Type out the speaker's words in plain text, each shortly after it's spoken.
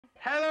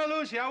Hello,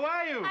 Lucy. How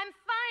are you? I'm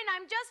fine.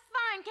 I'm just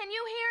fine. Can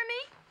you hear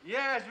me?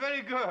 Yes,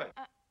 very good.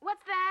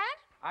 What's that?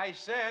 I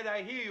said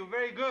I hear you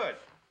very good.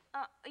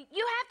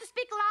 You have to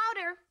speak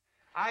louder.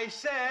 I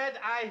said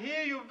I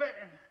hear you very...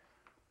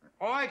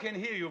 Oh, I can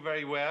hear you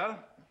very well.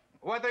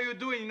 What are you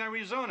doing in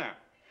Arizona?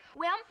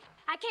 Well,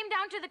 I came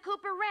down to the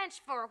Cooper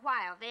Ranch for a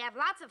while. They have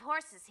lots of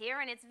horses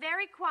here, and it's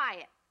very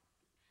quiet.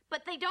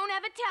 But they don't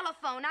have a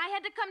telephone. I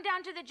had to come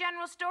down to the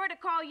general store to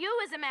call you,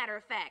 as a matter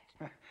of fact.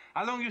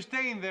 How long you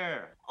staying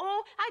there?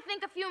 Oh, I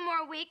think a few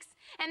more weeks.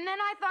 And then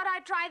I thought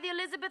I'd try the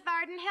Elizabeth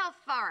Arden Health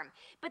Farm.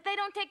 But they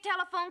don't take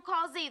telephone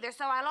calls either,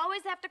 so I'll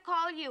always have to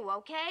call you,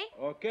 okay?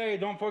 Okay,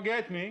 don't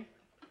forget me.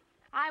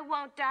 I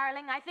won't,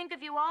 darling. I think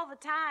of you all the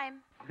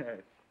time.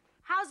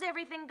 How's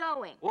everything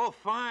going? Oh,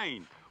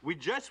 fine. We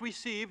just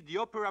received the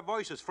opera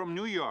voices from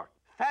New York.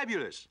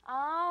 Fabulous.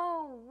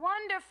 Oh,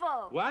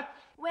 wonderful. What?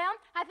 Well,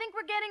 I think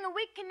we're getting a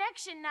weak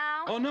connection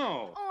now. Oh,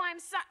 no. Oh, I'm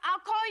sorry. I'll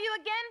call you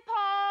again,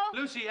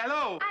 Paul. Lucy,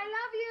 hello. I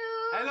love you.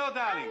 Hello,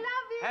 darling. I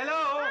love you.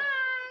 Hello.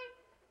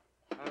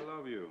 Bye. I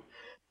love you.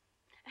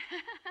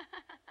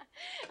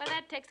 Well,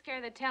 that takes care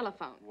of the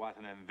telephone. What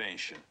an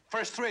invention.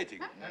 Frustrating.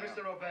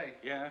 Mr. Robaix.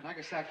 Yeah?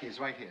 Nagasaki is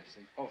right here,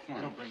 see? Oh,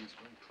 fine. Don't bring us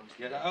very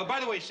close. Yeah. Oh, by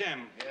the way,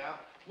 Sam. Yeah?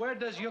 Where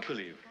does Yoko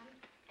live?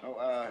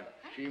 Oh,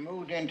 she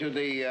moved into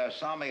the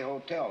Sami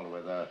Hotel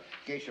with a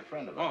Geisha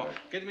friend of hers. Oh,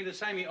 get me the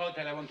Sami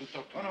Hotel. I want to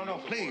talk to Oh, no,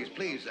 please,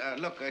 please.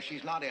 Look,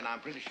 she's not in.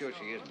 I'm pretty sure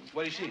she isn't.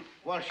 What is she?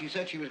 Well, she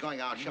said she was going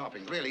out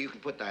shopping. Really, you can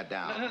put that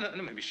down.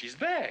 No, maybe she's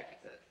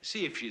back.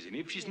 See if she's in.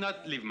 If she's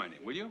not, leave money,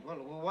 will you? Well,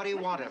 what do you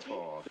want her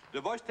for?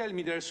 The boys tell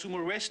me there's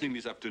sumo wrestling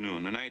this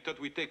afternoon, and I thought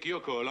we'd take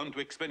Yoko along to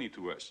explain it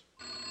to us.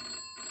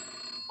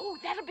 Oh,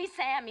 that'll be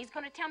Sam. He's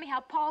going to tell me how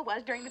Paul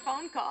was during the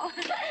phone call.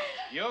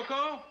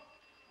 Yoko?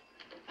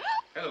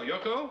 Hello,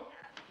 Yoko?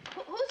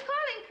 Who's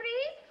calling,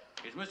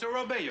 please? It's Mr.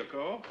 Robaix,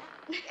 Yoko.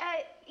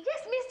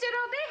 Yes, Mr.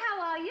 Robaix,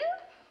 how are you?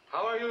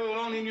 How are you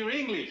learning your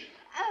English?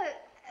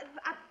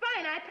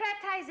 Fine. I'm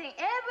practicing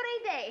every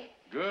day.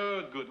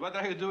 Good. What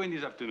are you doing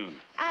this afternoon?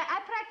 I'm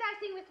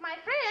practicing with my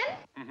friend.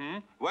 Mm-hmm.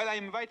 Well,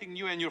 I'm inviting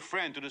you and your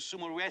friend to the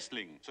sumo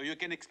wrestling, so you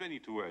can explain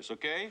it to us,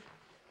 okay?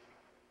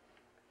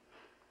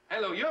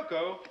 Hello,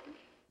 Yoko.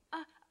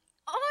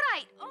 All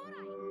right.